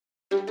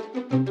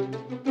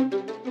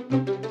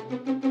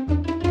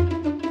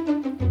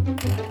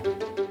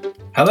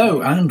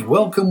Hello and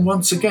welcome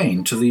once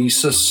again to the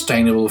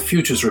Sustainable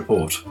Futures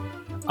Report.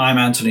 I'm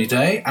Anthony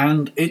Day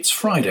and it's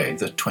Friday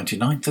the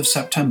 29th of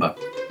September.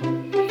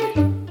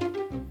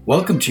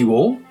 Welcome to you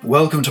all,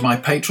 welcome to my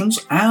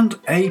patrons and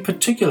a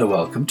particular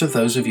welcome to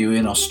those of you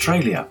in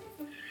Australia.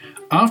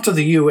 After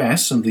the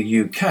US and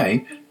the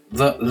UK,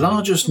 the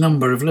largest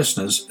number of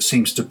listeners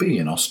seems to be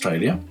in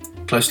Australia,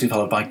 closely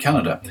followed by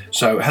Canada.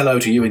 So hello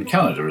to you in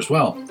Canada as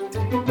well.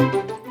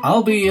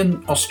 I'll be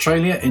in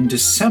Australia in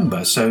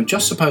December, so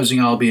just supposing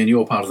I'll be in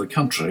your part of the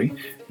country,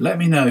 let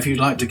me know if you'd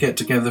like to get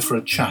together for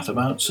a chat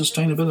about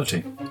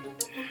sustainability.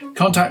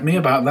 Contact me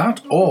about that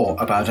or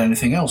about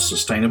anything else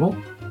sustainable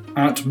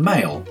at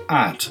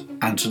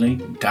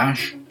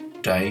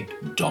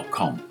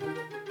mail@anthony-day.com.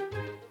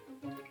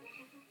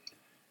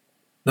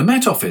 The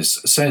Met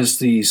Office says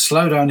the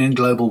slowdown in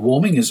global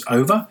warming is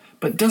over,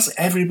 but does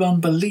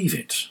everyone believe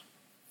it?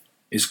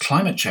 Is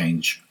climate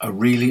change a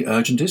really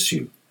urgent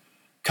issue?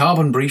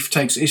 Carbonbrief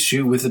takes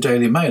issue with the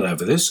Daily Mail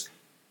over this.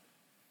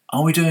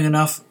 Are we doing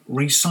enough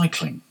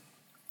recycling?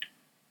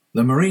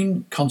 The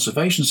Marine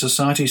Conservation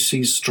Society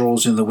sees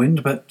straws in the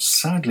wind, but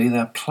sadly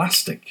they're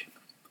plastic.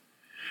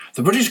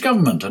 The British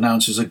government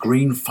announces a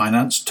Green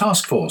Finance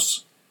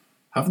Taskforce.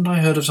 Haven't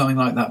I heard of something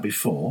like that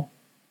before?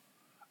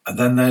 And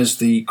then there's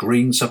the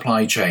green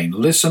supply chain.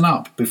 Listen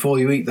up before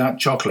you eat that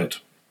chocolate.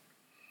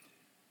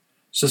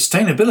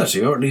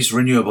 Sustainability, or at least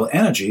renewable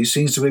energy,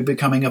 seems to be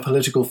becoming a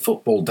political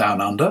football down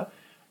under,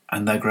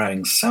 and they're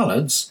growing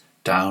salads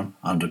down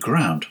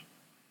underground.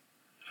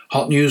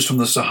 Hot news from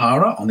the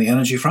Sahara on the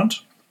energy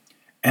front.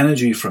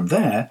 Energy from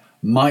there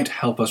might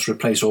help us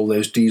replace all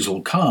those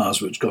diesel cars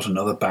which got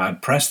another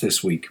bad press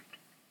this week.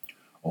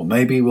 Or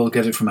maybe we'll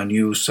get it from a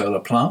new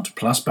solar plant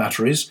plus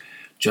batteries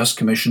just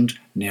commissioned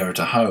nearer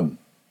to home.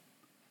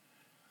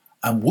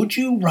 And would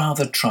you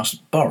rather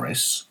trust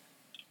Boris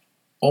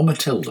or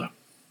Matilda?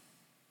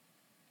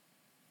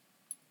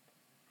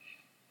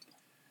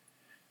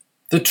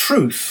 The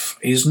truth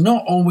is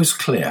not always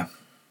clear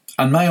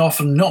and may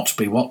often not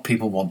be what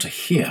people want to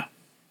hear.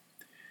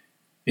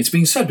 It's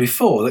been said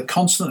before that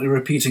constantly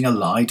repeating a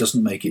lie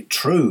doesn't make it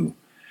true.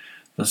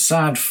 The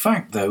sad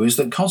fact, though, is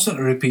that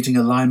constantly repeating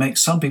a lie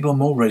makes some people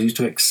more ready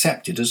to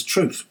accept it as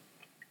truth.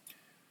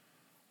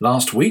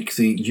 Last week,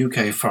 the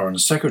UK Foreign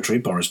Secretary,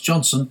 Boris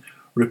Johnson,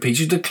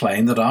 repeated a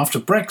claim that after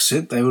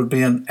Brexit there would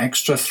be an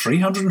extra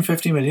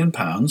 £350 million,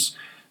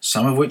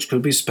 some of which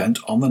could be spent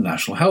on the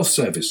National Health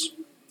Service.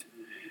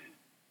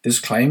 This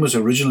claim was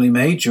originally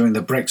made during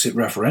the Brexit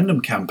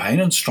referendum campaign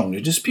and strongly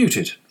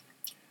disputed.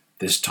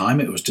 This time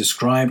it was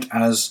described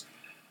as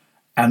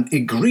an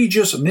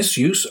egregious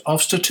misuse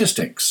of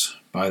statistics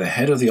by the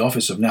head of the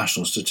Office of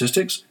National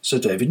Statistics, Sir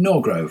David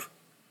Norgrove.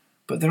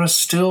 But there are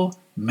still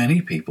many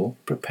people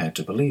prepared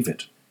to believe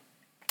it.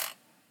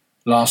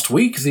 Last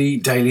week, the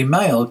Daily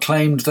Mail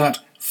claimed that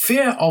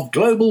fear of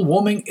global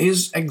warming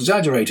is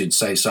exaggerated,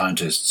 say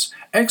scientists.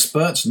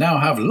 Experts now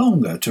have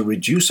longer to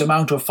reduce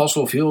amount of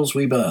fossil fuels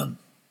we burn.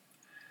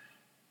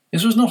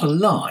 This was not a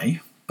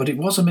lie, but it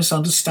was a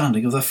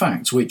misunderstanding of the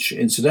facts, which,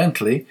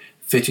 incidentally,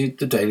 fitted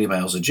the Daily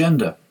Mail's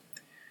agenda.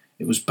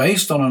 It was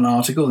based on an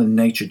article in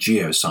Nature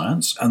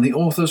Geoscience, and the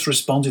authors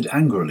responded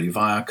angrily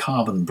via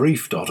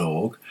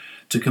Carbonbrief.org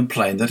to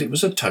complain that it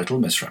was a total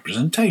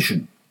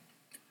misrepresentation.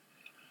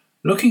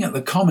 Looking at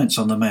the comments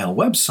on the Mail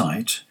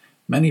website,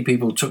 many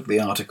people took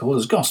the article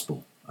as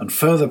gospel, and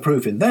further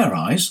proof in their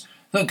eyes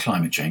that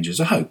climate change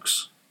is a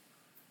hoax.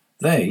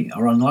 They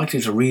are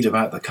unlikely to read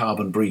about the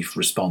Carbonbrief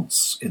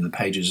response in the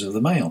pages of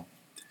the Mail.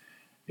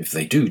 If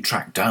they do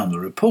track down the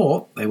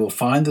report, they will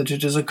find that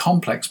it is a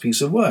complex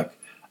piece of work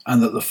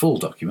and that the full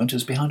document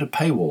is behind a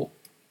paywall.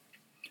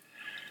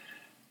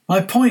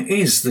 My point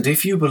is that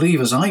if you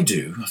believe, as I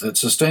do, that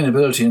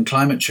sustainability and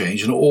climate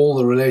change and all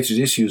the related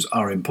issues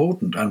are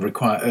important and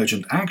require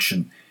urgent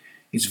action,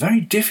 it's very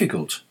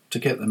difficult to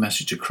get the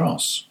message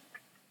across.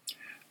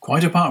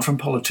 Quite apart from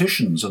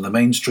politicians and the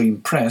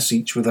mainstream press,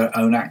 each with their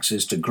own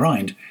axes to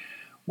grind,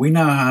 we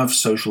now have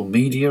social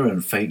media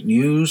and fake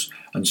news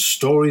and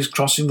stories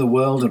crossing the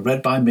world and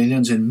read by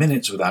millions in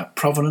minutes without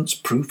provenance,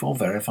 proof or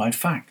verified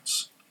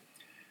facts.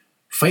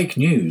 Fake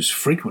news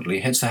frequently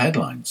hits the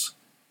headlines.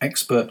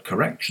 Expert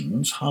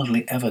corrections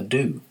hardly ever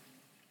do.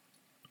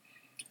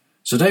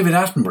 Sir David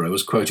Attenborough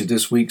was quoted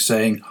this week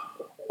saying,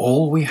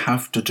 "All we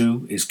have to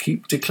do is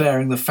keep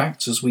declaring the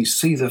facts as we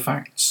see the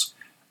facts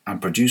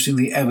and producing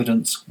the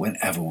evidence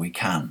whenever we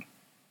can."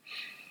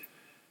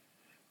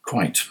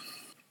 Quite.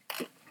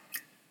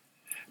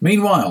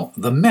 Meanwhile,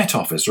 the Met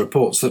Office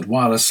reports that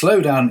while a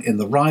slowdown in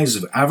the rise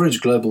of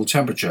average global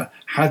temperature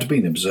had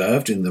been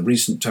observed in the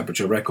recent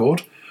temperature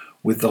record,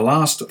 with the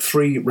last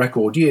 3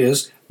 record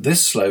years,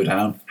 this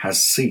slowdown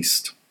has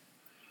ceased.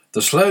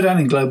 The slowdown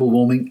in global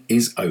warming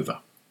is over.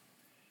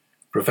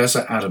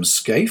 Professor Adam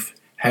Scaife,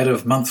 head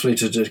of monthly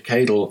to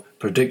decadal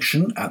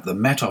prediction at the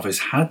Met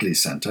Office Hadley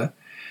Centre,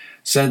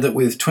 said that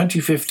with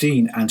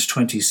 2015 and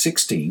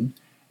 2016,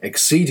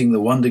 exceeding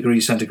the 1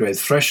 degree centigrade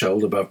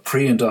threshold above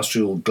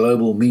pre-industrial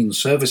global mean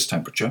surface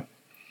temperature,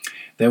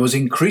 there was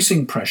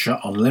increasing pressure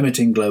on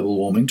limiting global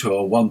warming to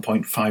a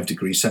 1.5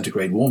 degree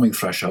centigrade warming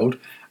threshold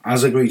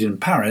as agreed in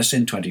Paris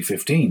in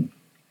 2015.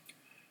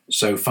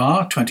 So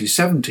far,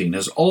 2017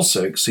 has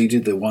also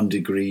exceeded the 1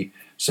 degree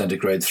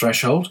centigrade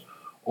threshold,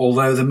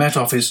 although the Met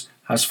Office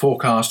has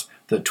forecast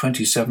that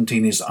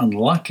 2017 is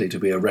unlikely to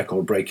be a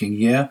record-breaking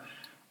year,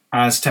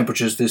 as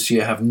temperatures this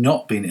year have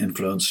not been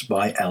influenced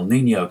by El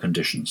Niño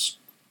conditions.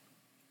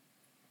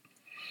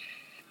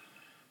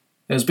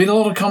 There's been a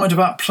lot of comment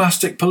about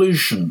plastic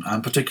pollution,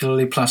 and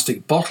particularly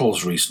plastic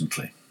bottles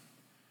recently.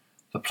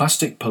 The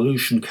Plastic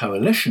Pollution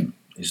Coalition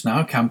is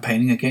now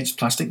campaigning against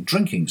plastic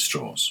drinking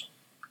straws.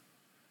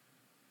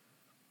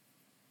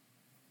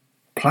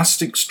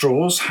 Plastic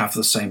straws have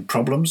the same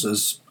problems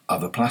as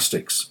other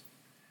plastics.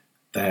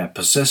 They're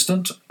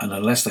persistent, and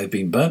unless they've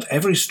been burnt,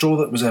 every straw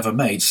that was ever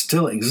made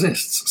still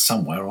exists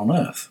somewhere on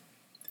Earth.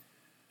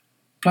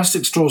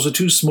 Plastic straws are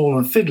too small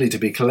and fiddly to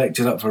be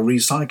collected up for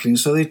recycling,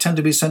 so they tend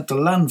to be sent to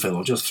landfill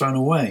or just thrown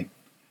away.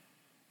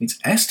 It's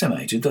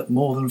estimated that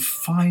more than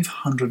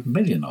 500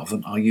 million of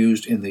them are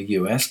used in the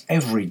US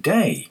every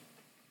day.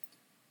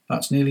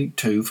 That's nearly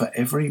 2 for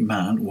every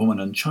man, woman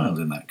and child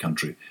in that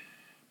country.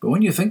 But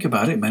when you think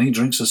about it, many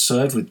drinks are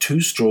served with 2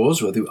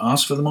 straws whether you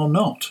ask for them or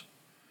not.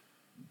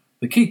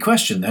 The key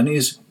question then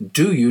is,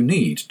 do you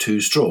need 2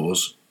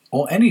 straws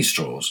or any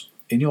straws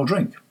in your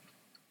drink?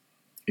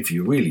 If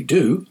you really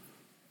do,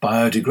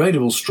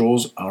 biodegradable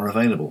straws are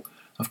available.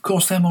 Of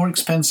course, they're more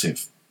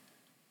expensive.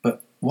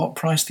 But what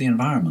price the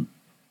environment?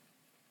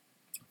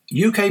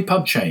 UK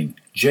pub chain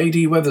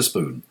JD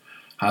Wetherspoon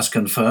has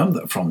confirmed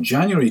that from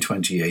January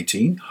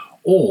 2018,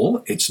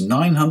 all its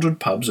 900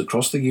 pubs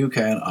across the UK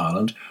and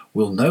Ireland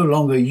will no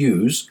longer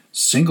use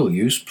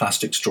single-use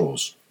plastic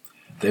straws.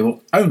 They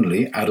will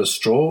only add a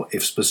straw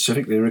if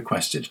specifically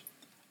requested,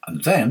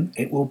 and then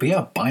it will be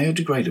a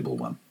biodegradable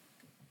one.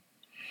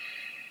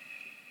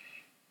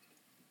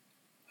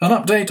 An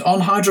update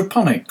on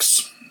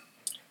hydroponics.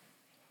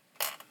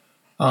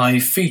 I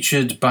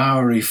featured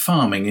Bowery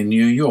Farming in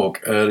New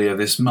York earlier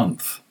this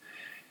month.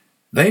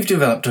 They've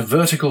developed a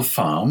vertical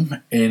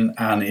farm in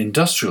an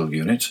industrial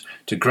unit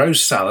to grow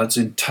salads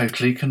in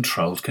totally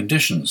controlled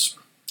conditions.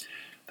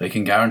 They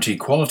can guarantee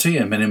quality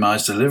and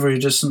minimise delivery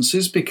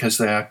distances because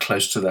they are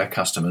close to their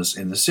customers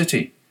in the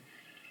city.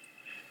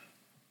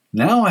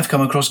 Now I've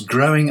come across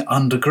Growing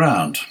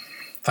Underground,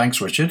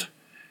 thanks Richard,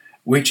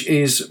 which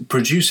is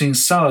producing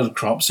salad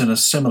crops in a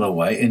similar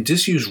way in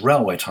disused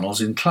railway tunnels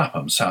in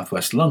Clapham,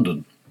 southwest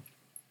London.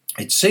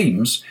 It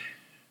seems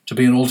to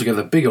be an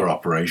altogether bigger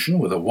operation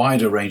with a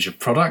wider range of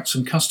products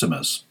and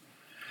customers.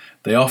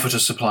 They offer to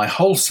supply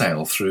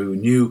wholesale through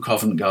New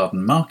Covent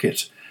Garden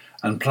Market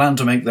and plan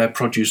to make their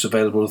produce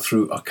available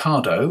through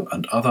Ocado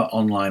and other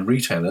online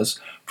retailers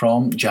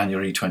from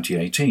January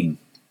 2018.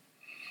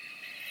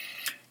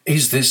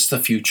 Is this the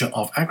future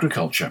of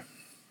agriculture?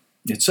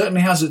 It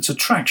certainly has its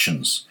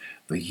attractions.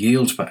 The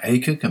yield per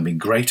acre can be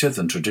greater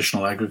than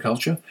traditional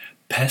agriculture,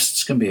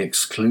 pests can be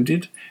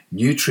excluded,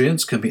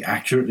 nutrients can be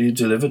accurately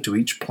delivered to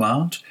each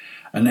plant,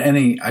 and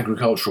any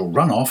agricultural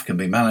runoff can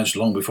be managed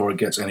long before it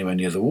gets anywhere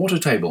near the water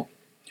table.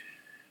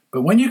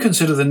 But when you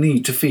consider the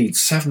need to feed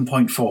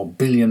 7.4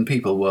 billion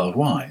people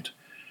worldwide,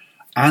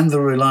 and the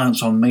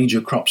reliance on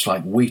major crops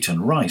like wheat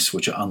and rice,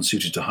 which are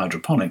unsuited to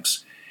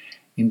hydroponics,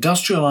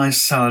 industrialised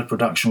salad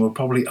production will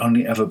probably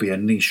only ever be a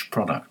niche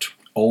product,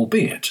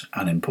 albeit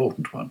an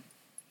important one.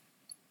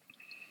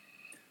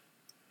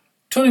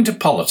 Turning to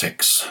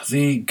politics,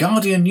 the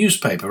Guardian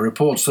newspaper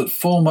reports that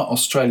former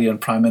Australian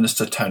Prime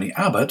Minister Tony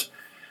Abbott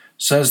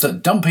says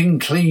that dumping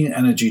clean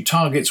energy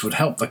targets would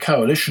help the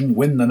coalition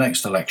win the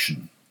next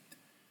election.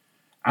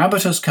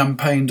 Abbott has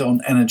campaigned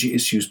on energy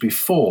issues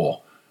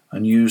before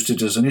and used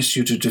it as an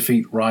issue to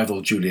defeat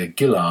rival Julia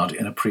Gillard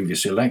in a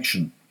previous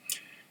election.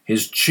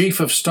 His chief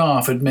of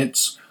staff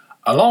admits,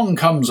 "Along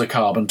comes a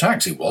carbon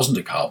tax." It wasn't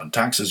a carbon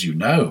tax, as you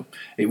know.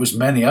 It was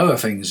many other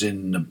things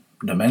in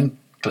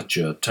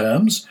nomenclature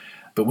terms,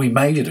 but we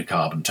made it a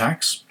carbon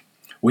tax.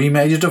 We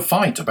made it a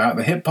fight about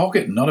the hip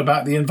pocket, not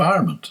about the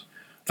environment.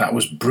 That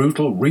was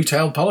brutal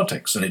retail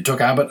politics, and it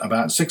took Abbott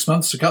about 6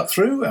 months to cut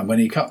through, and when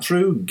he cut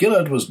through,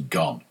 Gillard was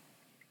gone.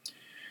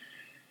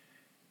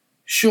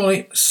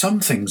 Surely some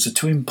things are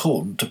too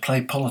important to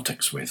play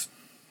politics with.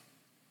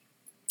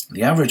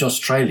 The average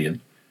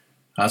Australian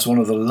has one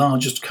of the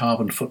largest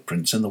carbon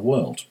footprints in the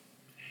world.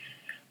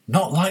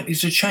 Not likely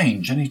to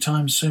change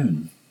anytime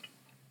soon.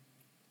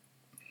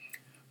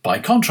 By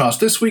contrast,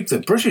 this week the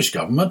British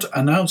government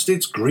announced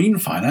its Green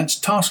Finance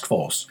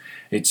Taskforce.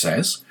 It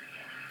says,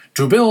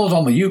 to build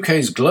on the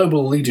UK's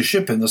global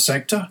leadership in the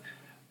sector,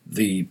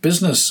 the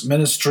Business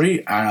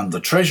Ministry and the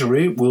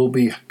Treasury will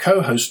be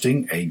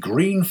co-hosting a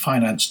Green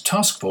Finance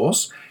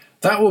Taskforce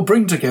that will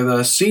bring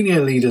together senior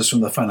leaders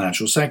from the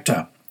financial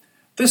sector.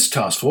 This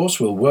taskforce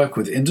will work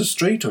with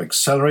industry to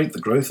accelerate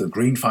the growth of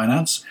green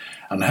finance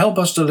and help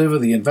us deliver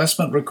the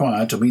investment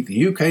required to meet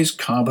the UK's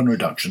carbon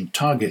reduction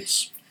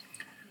targets.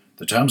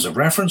 The terms of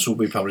reference will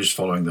be published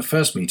following the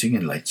first meeting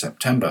in late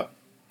September.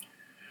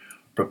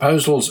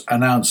 Proposals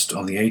announced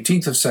on the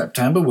 18th of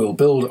September will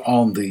build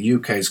on the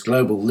UK's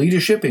global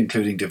leadership,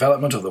 including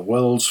development of the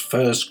world's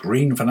first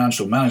green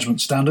financial management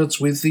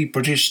standards with the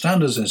British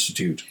Standards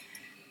Institute.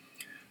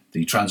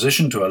 The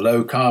transition to a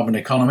low-carbon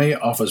economy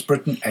offers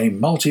Britain a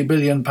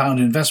multi-billion-pound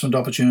investment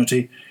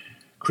opportunity,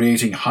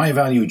 creating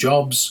high-value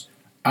jobs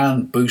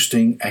and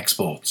boosting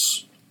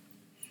exports.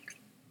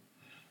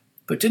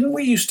 But didn't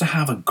we used to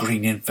have a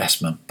green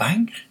investment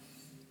bank?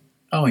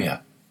 Oh yeah,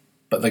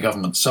 but the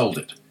government sold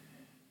it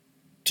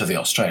to the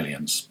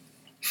Australians.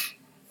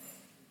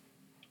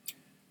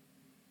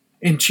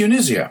 In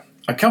Tunisia,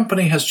 a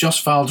company has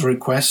just filed a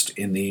request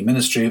in the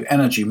Ministry of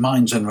Energy,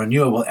 Mines and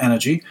Renewable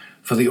Energy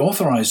for the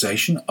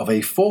authorisation of a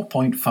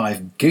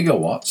 4.5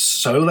 gigawatt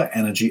solar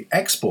energy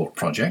export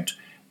project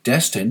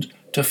destined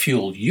to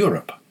fuel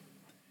Europe.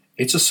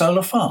 It's a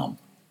solar farm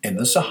in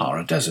the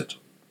Sahara Desert.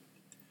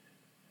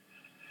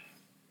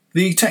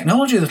 The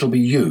technology that will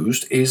be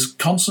used is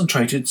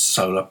concentrated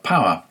solar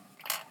power,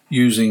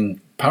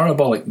 using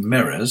parabolic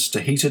mirrors to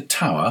heat a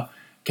tower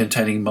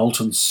containing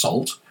molten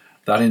salt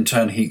that in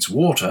turn heats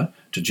water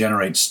to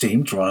generate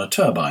steam to run a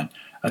turbine,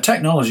 a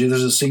technology that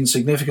has seen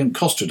significant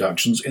cost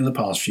reductions in the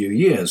past few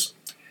years.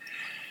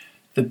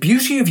 The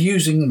beauty of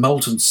using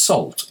molten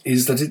salt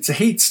is that it's a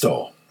heat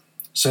store,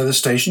 so the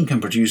station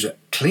can produce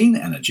clean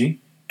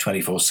energy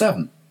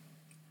 24/7.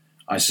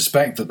 I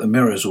suspect that the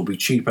mirrors will be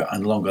cheaper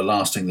and longer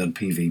lasting than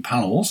PV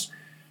panels,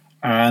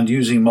 and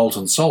using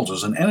molten salt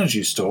as an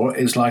energy store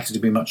is likely to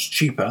be much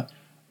cheaper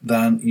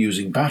than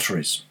using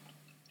batteries.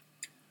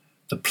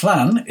 The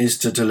plan is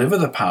to deliver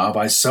the power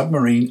by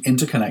submarine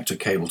interconnector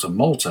cable to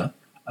Malta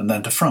and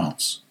then to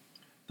France.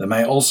 There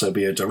may also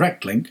be a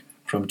direct link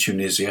from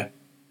Tunisia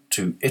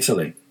to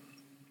Italy.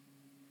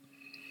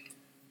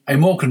 A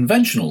more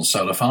conventional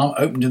solar farm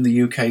opened in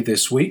the UK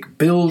this week,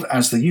 billed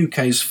as the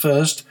UK's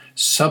first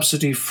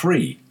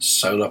subsidy-free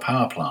solar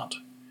power plant.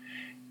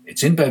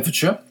 It's in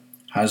Bedfordshire,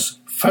 has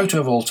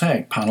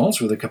photovoltaic panels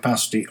with a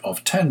capacity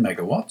of 10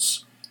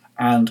 megawatts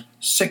and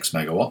 6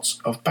 megawatts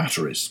of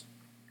batteries.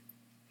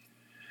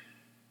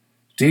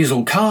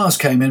 Diesel cars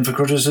came in for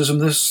criticism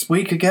this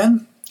week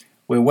again.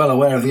 We're well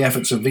aware of the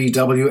efforts of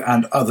VW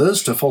and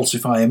others to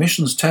falsify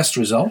emissions test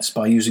results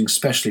by using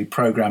specially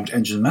programmed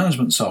engine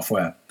management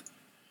software.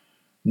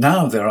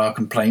 Now there are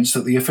complaints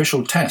that the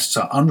official tests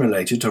are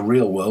unrelated to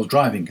real-world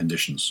driving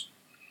conditions.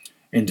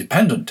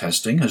 Independent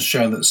testing has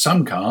shown that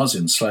some cars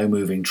in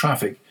slow-moving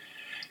traffic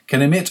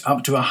can emit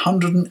up to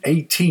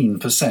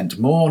 118%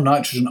 more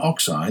nitrogen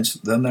oxides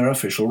than their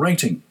official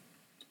rating.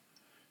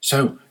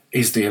 So,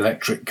 is the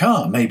electric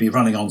car maybe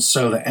running on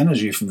solar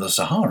energy from the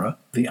Sahara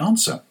the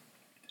answer?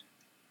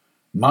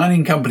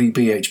 Mining company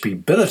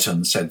BHP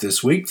Billiton said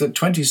this week that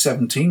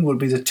 2017 would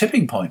be the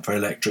tipping point for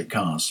electric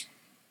cars.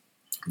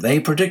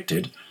 They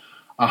predicted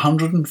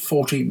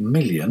 140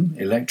 million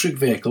electric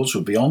vehicles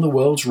would be on the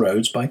world's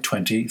roads by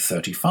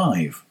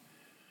 2035.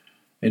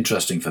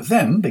 Interesting for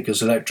them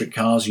because electric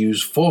cars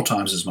use 4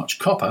 times as much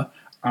copper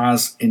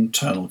as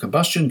internal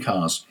combustion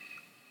cars.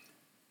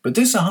 But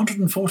this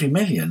 140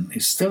 million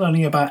is still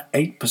only about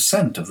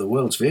 8% of the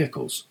world's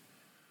vehicles,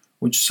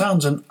 which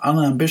sounds an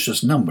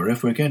unambitious number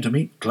if we're going to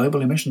meet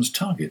global emissions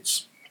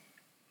targets.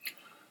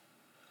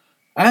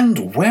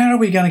 And where are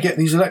we going to get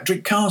these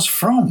electric cars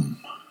from?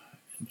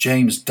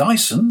 James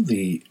Dyson,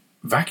 the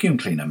vacuum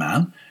cleaner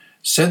man,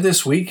 said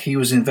this week he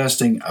was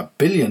investing £1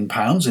 billion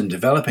in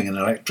developing an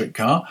electric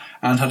car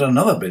and had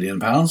another £1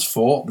 billion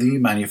for the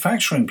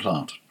manufacturing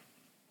plant.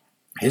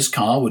 His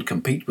car would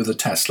compete with a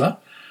Tesla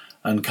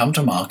and come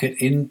to market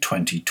in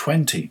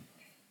 2020.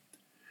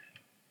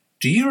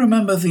 Do you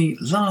remember the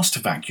last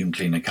vacuum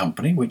cleaner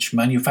company which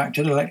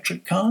manufactured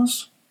electric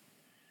cars?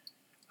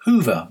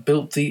 Hoover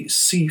built the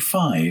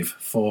C5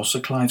 for Sir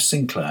Clive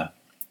Sinclair.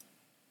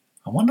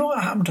 I wonder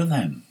what happened to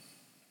them.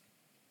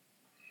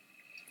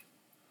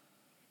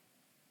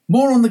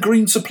 More on the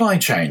green supply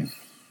chain.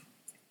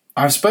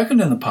 I've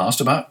spoken in the past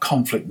about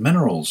conflict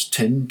minerals,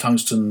 tin,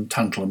 tungsten,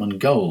 tantalum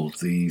and gold,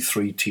 the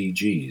 3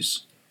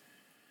 TGs.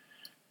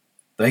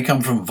 They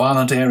come from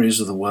violent areas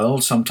of the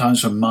world,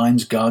 sometimes from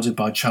mines guarded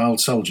by child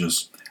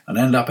soldiers, and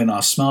end up in our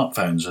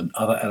smartphones and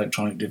other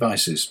electronic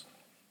devices.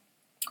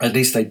 At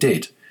least they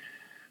did.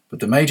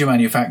 But the major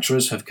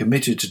manufacturers have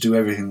committed to do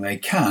everything they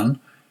can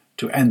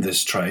to end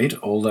this trade,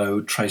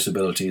 although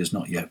traceability is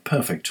not yet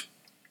perfect.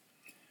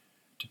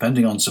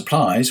 Depending on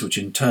supplies, which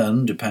in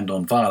turn depend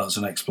on violence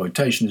and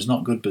exploitation, is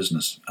not good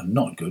business and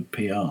not good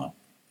PR.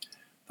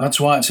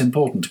 That's why it's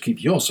important to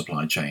keep your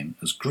supply chain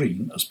as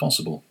green as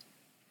possible.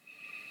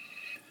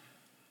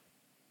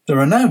 There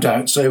are now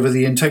doubts over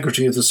the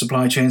integrity of the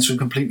supply chains from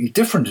completely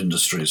different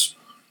industries.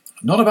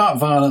 Not about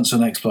violence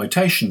and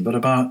exploitation, but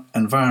about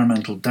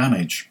environmental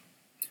damage.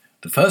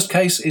 The first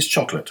case is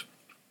chocolate.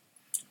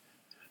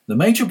 The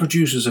major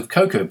producers of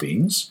cocoa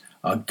beans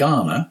are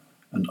Ghana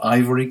and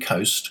Ivory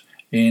Coast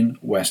in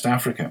West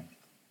Africa.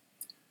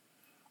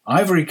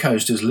 Ivory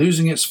Coast is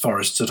losing its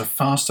forests at a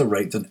faster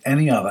rate than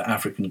any other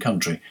African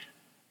country,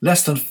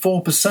 Less than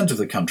 4% of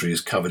the country is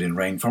covered in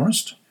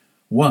rainforest.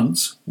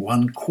 Once,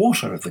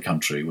 1/4 of the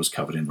country was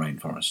covered in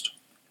rainforest.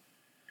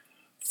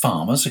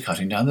 Farmers are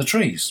cutting down the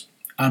trees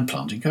and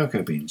planting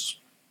cocoa beans.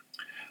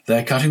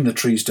 They're cutting the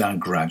trees down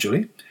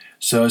gradually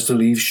so as to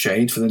leave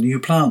shade for the new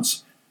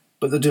plants,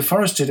 but the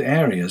deforested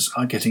areas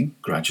are getting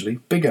gradually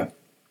bigger.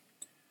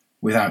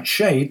 Without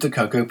shade, the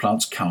cocoa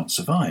plants can't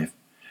survive.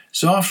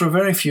 So after a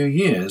very few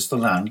years, the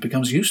land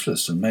becomes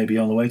useless and may be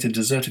on the way to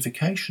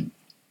desertification.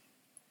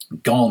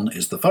 Gone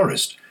is the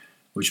forest,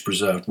 which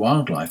preserved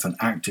wildlife and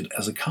acted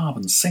as a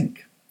carbon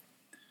sink.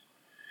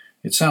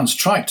 It sounds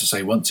trite to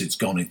say once it's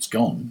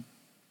gone,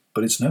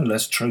 but it's no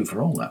less true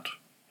for all that.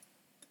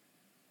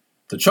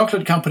 The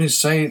chocolate companies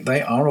say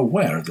they are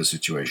aware of the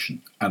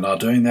situation and are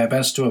doing their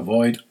best to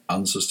avoid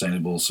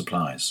unsustainable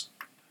supplies.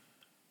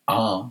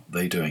 Are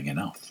they doing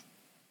enough?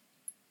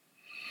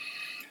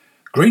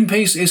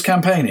 Greenpeace is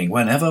campaigning,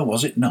 whenever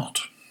was it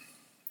not?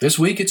 This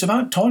week it's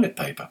about toilet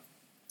paper.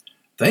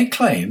 They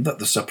claim that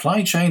the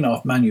supply chain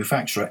of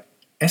manufacturer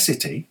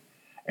Essity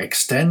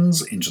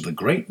extends into the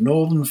Great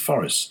Northern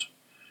Forest,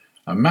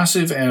 a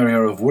massive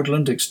area of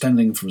woodland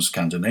extending from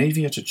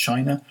Scandinavia to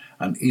China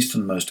and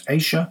easternmost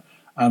Asia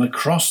and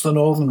across the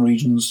northern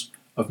regions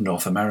of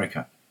North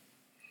America.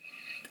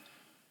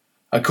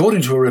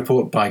 According to a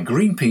report by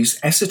Greenpeace,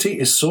 Essity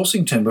is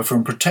sourcing timber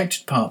from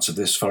protected parts of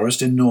this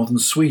forest in northern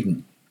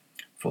Sweden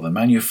for the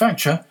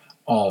manufacture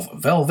of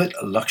velvet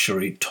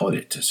luxury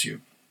toilet tissue.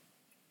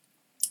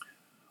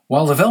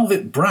 While the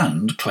Velvet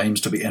brand claims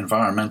to be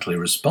environmentally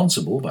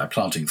responsible by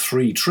planting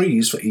 3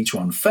 trees for each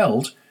one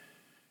felled,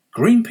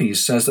 Greenpeace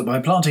says that by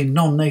planting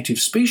non-native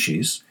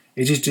species,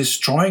 it is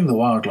destroying the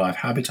wildlife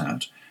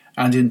habitat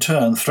and in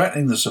turn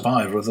threatening the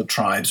survival of the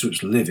tribes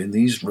which live in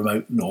these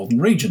remote northern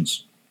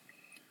regions.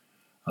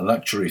 A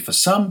luxury for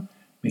some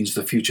means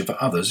the future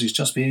for others is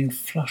just being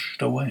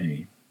flushed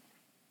away.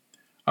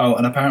 Oh,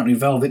 and apparently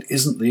Velvet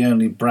isn't the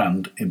only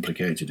brand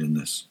implicated in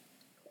this.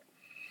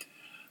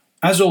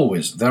 As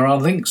always, there are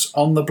links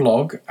on the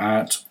blog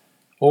at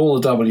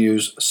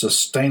allthew's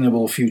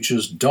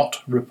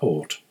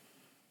sustainablefutures.report,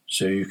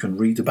 so you can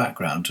read the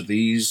background to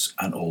these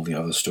and all the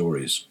other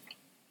stories.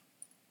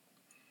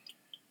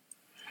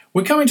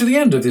 We're coming to the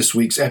end of this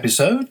week's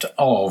episode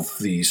of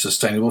the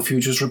Sustainable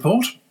Futures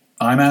Report.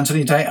 I'm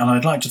Anthony Day, and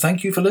I'd like to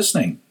thank you for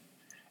listening.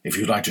 If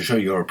you'd like to show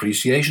your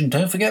appreciation,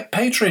 don't forget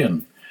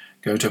Patreon.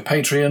 Go to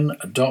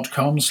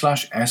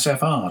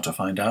patreon.com/SFR to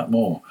find out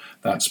more.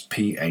 That's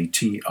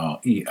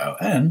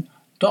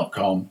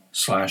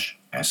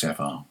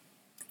patreon.com/SFR.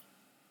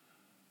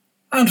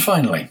 And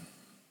finally,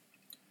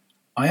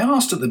 I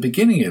asked at the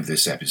beginning of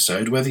this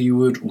episode whether you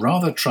would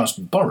rather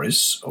trust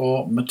Boris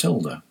or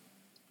Matilda.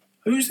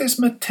 Who's this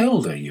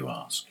Matilda, you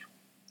ask?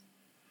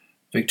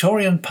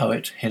 Victorian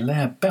poet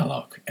Hilaire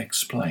Belloc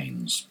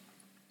explains.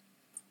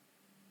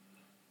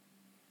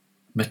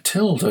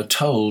 Matilda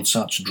told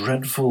such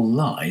dreadful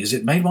lies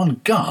it made one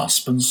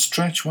gasp and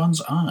stretch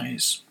one's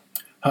eyes.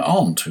 Her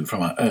aunt, who from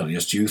her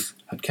earliest youth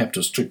had kept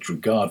a strict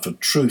regard for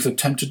truth,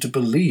 attempted to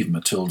believe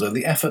Matilda.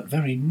 The effort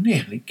very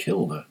nearly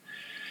killed her,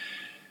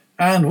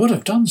 and would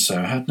have done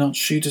so had not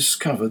she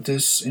discovered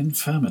this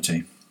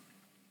infirmity.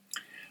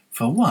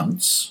 For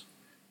once,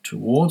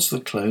 towards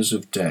the close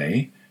of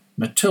day,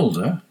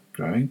 Matilda,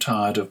 growing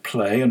tired of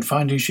play and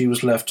finding she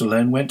was left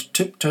alone, went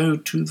tiptoe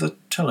to the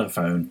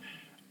telephone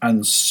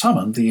and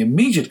summoned the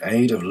immediate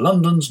aid of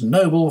London's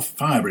noble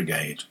fire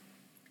brigade.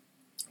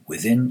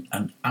 Within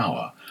an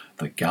hour,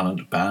 the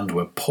gallant band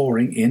were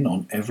pouring in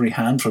on every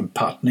hand from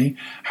Putney,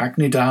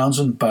 Hackney Downs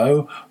and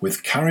Bow,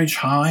 with courage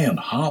high and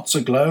hearts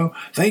aglow.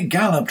 They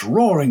galloped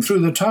roaring through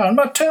the town,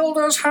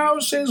 "Matilda's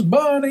house is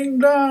burning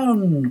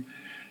down!"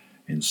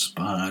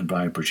 Inspired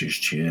by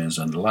British cheers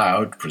and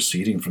loud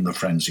proceeding from the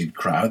frenzied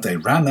crowd, they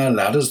ran their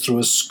ladders through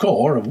a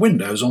score of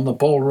windows on the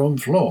ballroom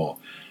floor,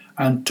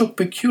 and took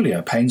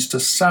peculiar pains to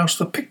souse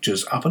the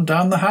pictures up and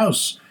down the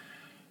house,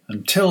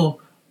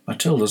 until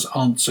Matilda's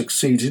aunt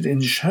succeeded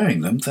in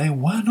showing them they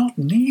were not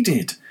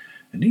needed,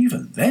 and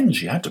even then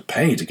she had to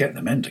pay to get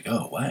the men to go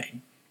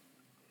away.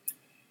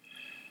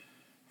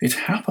 It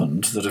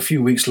happened that a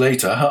few weeks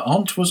later her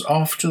aunt was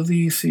off to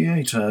the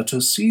theatre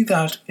to see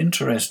that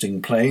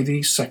interesting play,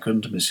 The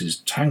Second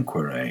Mrs.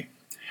 Tanqueray.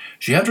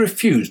 She had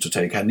refused to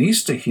take her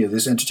niece to hear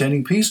this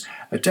entertaining piece,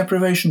 a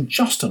deprivation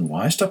just and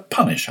wise to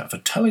punish her for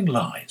telling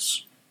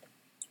lies.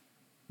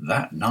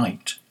 That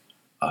night,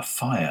 a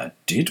fire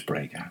did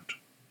break out.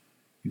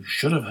 You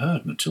should have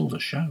heard Matilda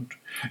shout.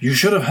 You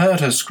should have heard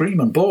her scream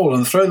and bawl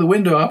and throw the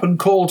window up and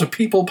call to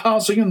people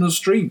passing in the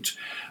street,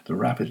 the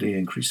rapidly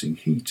increasing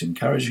heat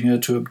encouraging her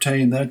to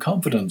obtain their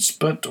confidence,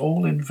 but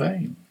all in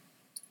vain.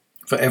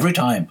 For every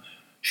time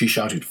she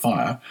shouted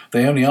fire,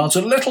 they only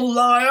answered, "Little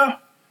liar!"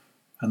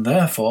 And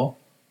therefore,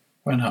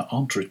 when her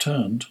aunt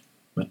returned,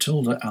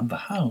 Matilda and the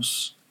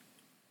house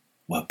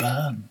were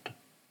burned.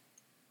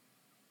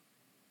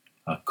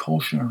 A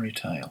cautionary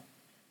tale.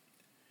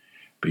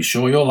 Be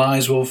sure your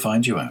lies will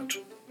find you out.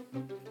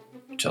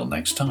 Till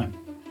next time.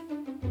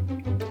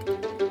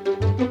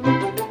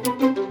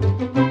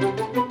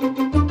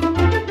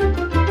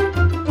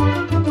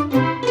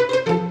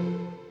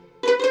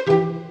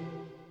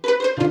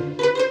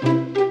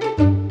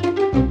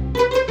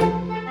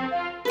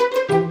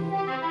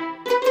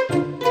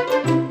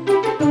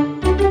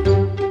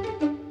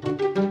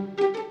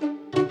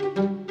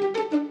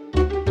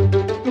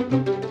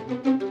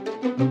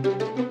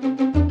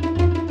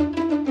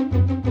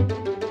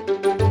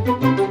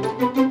 you.